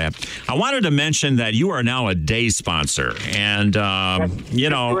job of that. I wanted to mention that you are now a day sponsor. And, and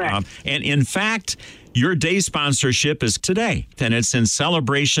in fact, your day sponsorship is today, and it's in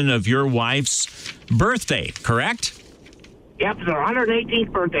celebration of your wife's birthday, correct? Yep, it's her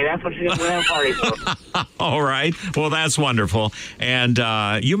 118th birthday. That's what she's going to have a party for. All right. Well, that's wonderful. And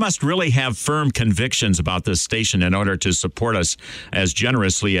you must really have firm convictions about this station in order to support us as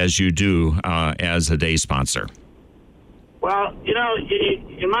generously as you do as a day sponsor. Well,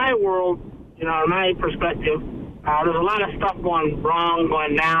 in my world, in my perspective, there's a lot of stuff going wrong,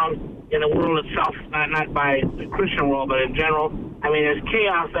 going down in the world itself, not by the Christian world, but in general. I mean, there's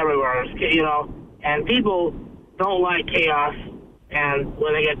chaos everywhere, and people don't like chaos, and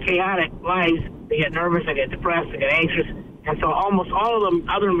when they get chaotic lives, they get nervous, they get depressed, they get anxious, and so almost all of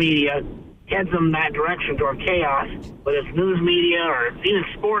the other media heads them that direction toward chaos, whether it's news media or even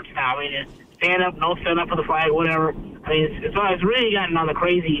sports now. I mean, stand up, no stand up for the flag, whatever. I mean, it's really gotten on the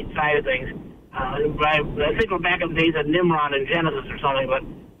crazy side of things. I think we're back in the days of Nimrod and Genesis or something, but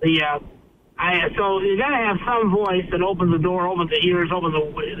so you got to have some voice that opens the door, opens the ears, opens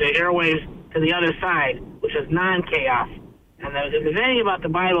the airwaves to the other side, which is non-chaos. And if there's anything about the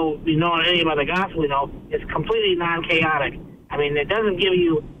Bible we know, and anything about the gospel we know, it's completely non-chaotic. I mean, it doesn't give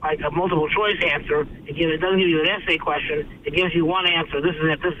you like a multiple choice answer. It doesn't give you an essay question. It gives you one answer. This is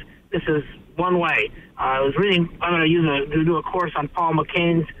it. This is one way. I was reading. I'm going to do a course on Paul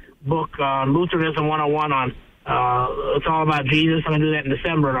McCain's book, Lutheranism 101 on it's all about Jesus. I'm going to do that in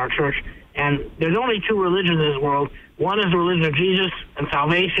December in our church. And there's only 2 religions in this world. One is the religion of Jesus and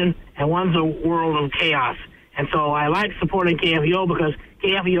salvation, and one's a world of chaos. And so I like supporting KFUO because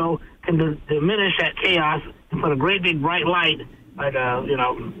KFUO can diminish that chaos and put a great big bright light, like a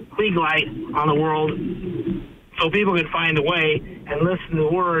Klieg light, on the world, so people can find a way and listen to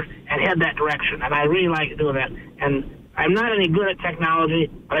the word and head that direction. And I really like doing that. And I'm not any good at technology,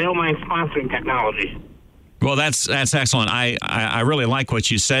 but I don't mind sponsoring technology. Well, that's excellent. I really like what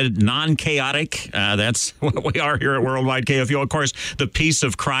you said. Non-chaotic. That's what we are here at Worldwide KFUO. Of course, the peace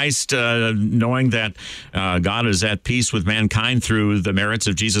of Christ, knowing that God is at peace with mankind through the merits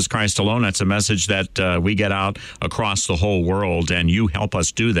of Jesus Christ alone. That's a message that we get out across the whole world, and you help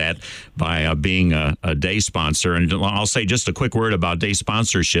us do that by being a day sponsor. And I'll say just a quick word about day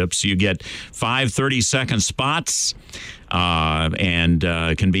sponsorships. You get 5 30-second spots. And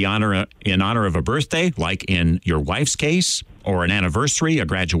can be in honor of a birthday, like in your wife's case. or an anniversary, a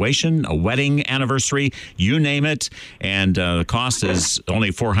graduation, a wedding anniversary, you name it. And the cost is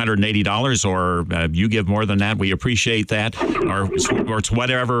only $480, or you give more than that. We appreciate that, or it's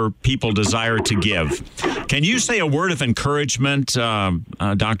whatever people desire to give. Can you say a word of encouragement, Dr.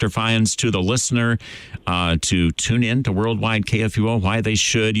 Fyans, to the listener to tune in to Worldwide KFUO, why they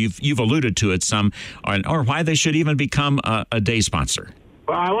should, you've alluded to it some, or why they should even become a day sponsor?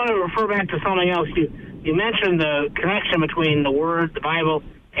 Well, I want to refer back to something else. You mentioned the connection between the Word, the Bible,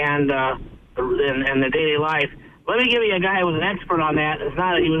 and the daily life. Let me give you a guy who was an expert on that.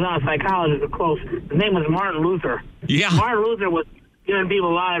 He was not a psychologist, but close. His name was Martin Luther. Yeah. Martin Luther was giving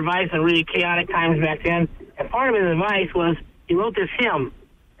people a lot of advice in really chaotic times back then. And part of his advice was he wrote this hymn,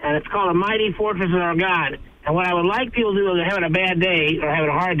 and it's called "A Mighty Fortress is Our God." And what I would like people to do if they're having a bad day or having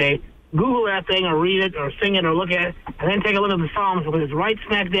a hard day, Google that thing or read it or sing it or look at it, and then take a look at the Psalms, because it's right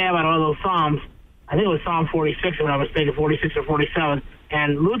smack dab out of all those Psalms. I think it was Psalm 46, if I'm not mistaken, 46 or 47.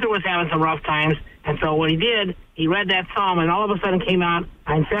 And Luther was having some rough times, and so what he did, he read that Psalm, and all of a sudden came out,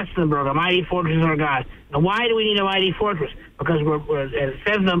 Ein Festenberg, a mighty fortress is our God. Now, why do we need a mighty fortress? Because as it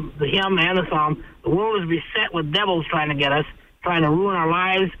says in the hymn and the Psalm, the world is beset with devils trying to get us, trying to ruin our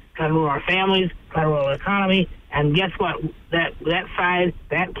lives, trying to ruin our families, trying to ruin our economy. And guess what? That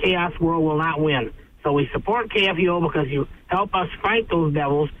chaos world will not win. So we support KFUO because you help us fight those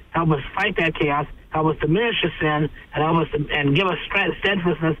devils, help us fight that chaos, help us diminish the sin, and help us and give us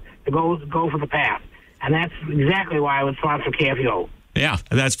steadfastness to go for the path. And that's exactly why I would sponsor KFUO. Yeah,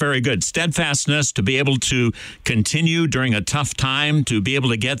 that's very good. Steadfastness to be able to continue during a tough time, to be able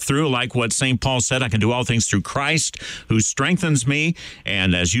to get through, like what St. Paul said, I can do all things through Christ who strengthens me.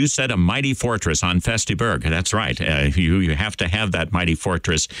 And as you said, a mighty fortress on Festiberg. That's right. You have to have that mighty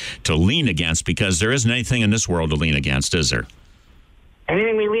fortress to lean against, because there isn't anything in this world to lean against, is there?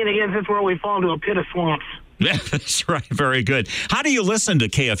 Anything we lean against this world, we fall into a pit of swamps. Yeah, that's right. Very good. How do you listen to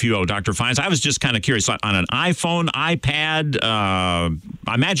KFUO, Dr. Fyans? I was just kind of curious. On an iPhone, iPad, I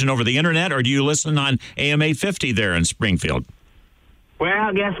imagine over the internet, or do you listen on AM 850 there in Springfield?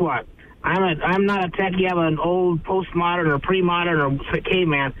 Well, guess what? I'm not a techie. I'm an old postmodern or pre-modern or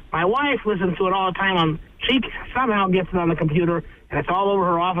caveman. My wife listens to it all the time. She somehow gets it on the computer, and it's all over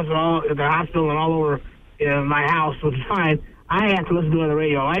her office and all at the hospital and all over my house, which is fine. I have to listen to it on the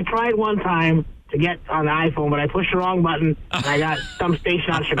radio. I tried one time to get on the iPhone, but I pushed the wrong button, and I got some station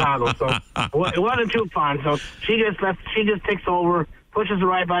out in Chicago. So it wasn't too fun. So she just takes over, pushes the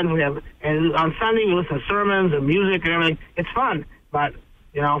right button. And on Sunday, we listen to sermons and music and everything. It's fun. But,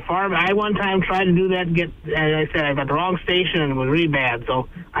 I one time tried to do that and as I said, I got the wrong station, and it was really bad. So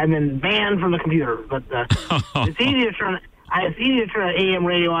I've been banned from the computer. But it's easy to turn an AM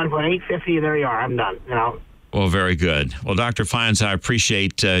radio on for 850. There you are. I'm done, Well, very good. Well, Dr. Fyans, I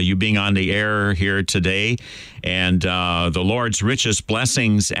appreciate you being on the air here today, and the Lord's richest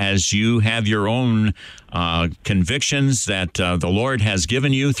blessings as you have your own convictions that the Lord has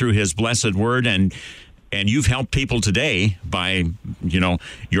given you through His blessed word, and you've helped people today by,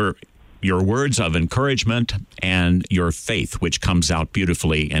 your words of encouragement and your faith, which comes out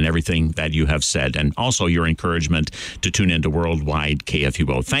beautifully in everything that you have said, and also your encouragement to tune into Worldwide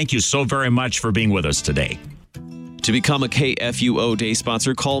KFUO. Thank you so very much for being with us today. To become a KFUO Day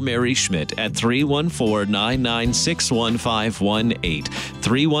sponsor, call Mary Schmidt at 314-996-1518.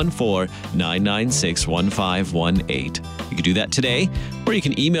 314-996-1518. You can do that today, or you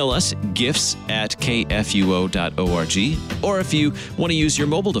can email us gifts@kfuo.org. Or if you want to use your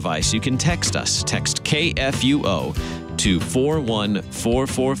mobile device, you can text us. Text KFUO to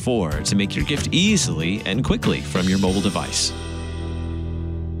 41444 to make your gift easily and quickly from your mobile device.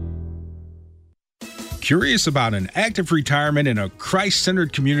 Curious about an active retirement in a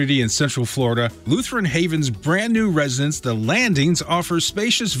Christ-centered community in Central Florida? Lutheran Haven's brand new residence, The Landings, offers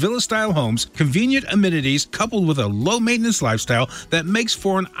spacious villa-style homes, convenient amenities, coupled with a low-maintenance lifestyle that makes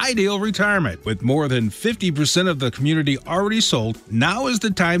for an ideal retirement. With more than 50% of the community already sold, now is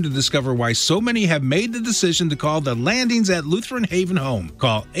the time to discover why so many have made the decision to call The Landings at Lutheran Haven home.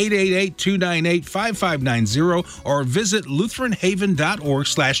 Call 888-298-5590 or visit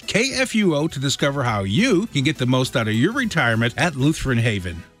lutheranhaven.org/KFUO to discover how you can get the most out of your retirement at Lutheran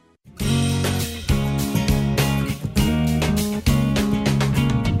Haven.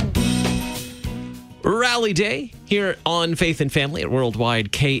 Rally Day here on Faith and Family at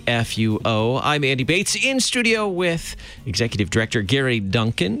Worldwide KFUO. I'm Andy Bates in studio with Executive Director Gary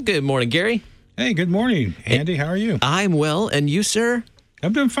Duncan. Good morning, Gary. Hey, good morning, Andy. How are you? I'm well, and you, sir?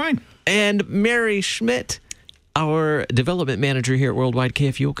 I'm doing fine. And Mary Schmidt, our development manager here at Worldwide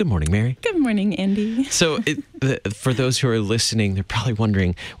KFUO. Good morning, Mary. Good morning, Andy. So for those who are listening, they're probably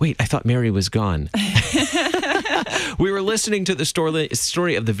wondering, wait, I thought Mary was gone. We were listening to the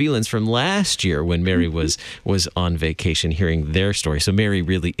story of the Velans from last year when Mary was on vacation, hearing their story. So Mary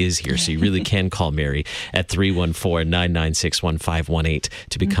really is here. So you really can call Mary at 314-996-1518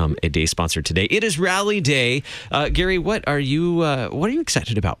 to become a day sponsor today. It is Rally Day. Gary, what are you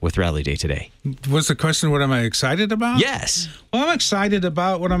excited about with Rally Day today? Was the question, what am I excited about? Yes. Well, I'm excited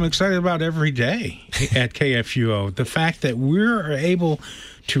about what I'm excited about every day at KFUO. The fact that we're able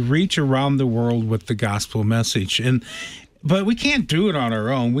to reach around the world with the gospel message. But we can't do it on our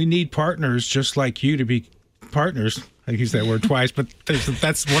own. We need partners just like you to be partners. I use that word twice, but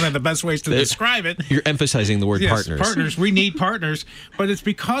that's one of the best ways to describe it. You're emphasizing the word partners. Partners. We need partners, but it's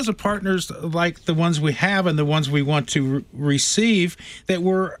because of partners like the ones we have and the ones we want to receive that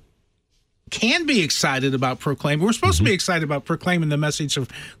can be excited about proclaiming. We're supposed to be excited about proclaiming the message of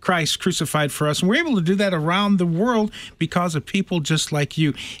Christ crucified for us. And we're able to do that around the world because of people just like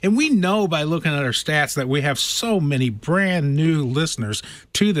you. And we know by looking at our stats that we have so many brand new listeners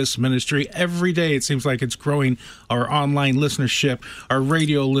to this ministry. Every day it seems like it's growing. Our online listenership, our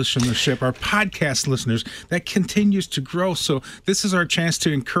radio listenership, our podcast listeners, that continues to grow. So this is our chance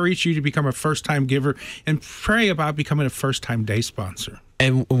to encourage you to become a first-time giver and pray about becoming a first-time day sponsor.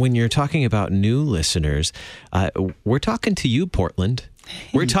 And when you're talking about new listeners, we're talking to you, Portland.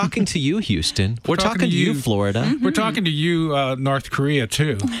 We're talking to you, Houston. We're talking to you, Florida. Mm-hmm. We're talking to you, North Korea,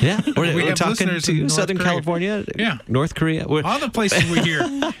 too. Yeah. We're talking to Southern California, North Korea. All the places we hear.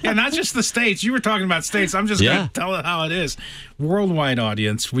 Yeah, not just the States. You were talking about States. I'm just going to tell it how it is. Worldwide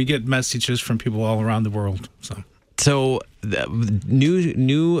audience. We get messages from people all around the world. So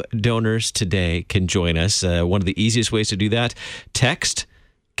new donors today can join us. One of the easiest ways to do that, text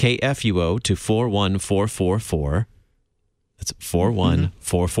KFUO to 41444. That's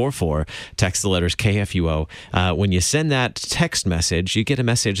 41444. Text the letters KFUO. When you send that text message, you get a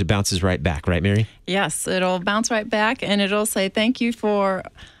message that bounces right back, right, Mary? Yes, it'll bounce right back, and it'll say thank you for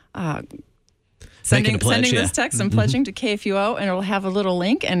sending this text and pledging to KFUO, and it'll have a little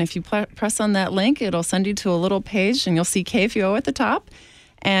link. And if you press on that link, it'll send you to a little page, and you'll see KFUO at the top,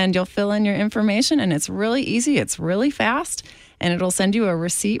 and you'll fill in your information. And it's really easy. It's really fast, and it'll send you a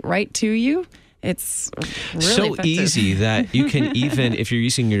receipt right to you. It's really so effective. Easy that you can even, if you're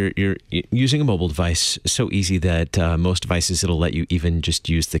using you're using a mobile device, so easy that most devices, it'll let you even just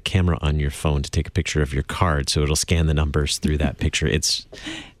use the camera on your phone to take a picture of your card. So it'll scan the numbers through that picture. It's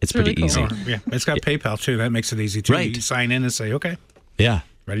pretty really easy. Cool. Yeah, it's got PayPal too. That makes it easy too. Right. You sign in and say, okay,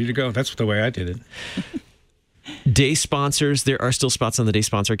 ready to go. That's the way I did it. Day sponsors, there are still spots on the day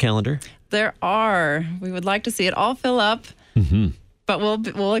sponsor calendar? There are. We would like to see it all fill up. Mm-hmm. But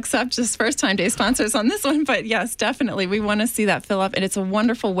we'll accept just first-time day sponsors on this one. But yes, definitely, we want to see that fill up, and it's a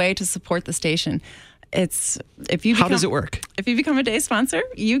wonderful way to support the station. How does it work? If you become a day sponsor,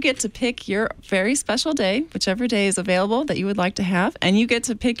 you get to pick your very special day, whichever day is available that you would like to have, and you get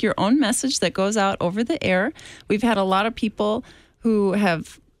to pick your own message that goes out over the air. We've had a lot of people who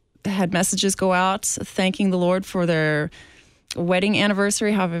have had messages go out thanking the Lord for their wedding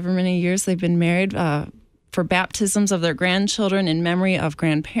anniversary, however many years they've been married, for baptisms of their grandchildren in memory of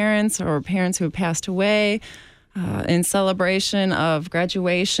grandparents or parents who have passed away, in celebration of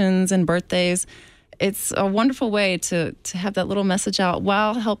graduations and birthdays. It's a wonderful way to have that little message out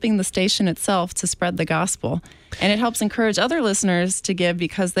while helping the station itself to spread the gospel. And it helps encourage other listeners to give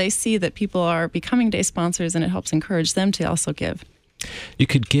because they see that people are becoming day sponsors, and it helps encourage them to also give. You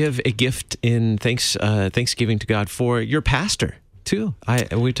could give a gift in Thanksgiving to God for your pastor, too.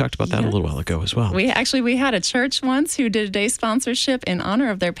 We talked about that a little while ago as well. We had a church once who did a day sponsorship in honor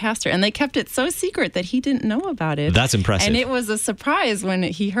of their pastor, and they kept it so secret that he didn't know about it. That's impressive. And it was a surprise when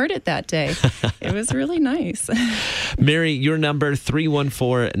he heard it that day. It was really nice. Mary, your number,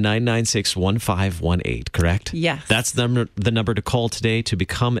 314-996-1518, correct? Yes. That's the number to call today to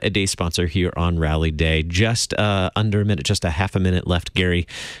become a day sponsor here on Rally Day. Just under a minute, just a half a minute left. Gary,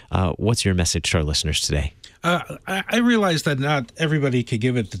 what's your message to our listeners today? I realize that not everybody could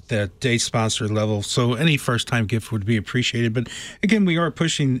give it the day sponsor level, so any first-time gift would be appreciated. But again, we are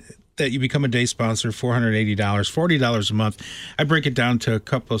pushing that you become a day sponsor, $480, $40 a month. I break it down to a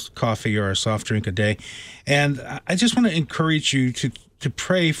cup of coffee or a soft drink a day. And I just want to encourage you to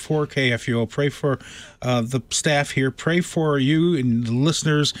pray for KFUO, pray for the staff here, pray for you and the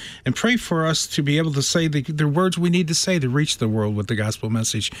listeners, and pray for us to be able to say the words we need to say to reach the world with the gospel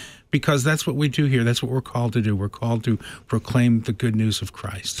message. because that's what we do here. That's what we're called to do. We're called to proclaim the good news of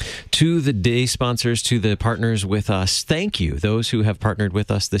Christ. To the day sponsors, to the partners with us, thank you. Those who have partnered with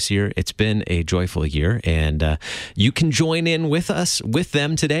us this year, it's been a joyful year, and you can join in with us, with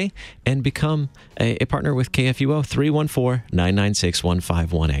them today, and become a partner with KFUO.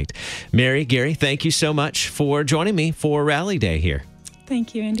 314-996-1518. Mary, Gary, thank you so much for joining me for Rally Day here.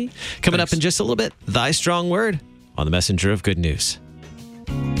 Thank you, Andy. Coming up in just a little bit, Thy Strong Word on the Messenger of Good News.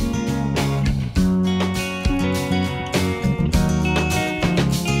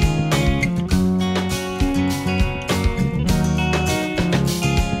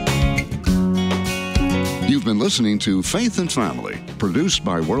 You've been listening to Faith and Family, produced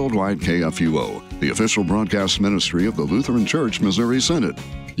by Worldwide KFUO, the official broadcast ministry of the Lutheran Church Missouri Synod.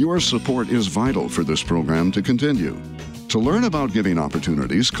 Your support is vital for this program to continue. To learn about giving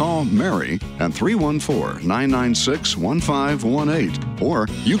opportunities, call Mary at 314-996-1518, or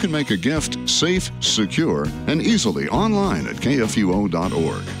you can make a gift safe, secure, and easily online at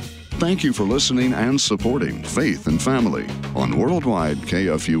kfuo.org. Thank you for listening and supporting Faith and Family on Worldwide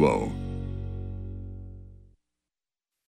KFUO.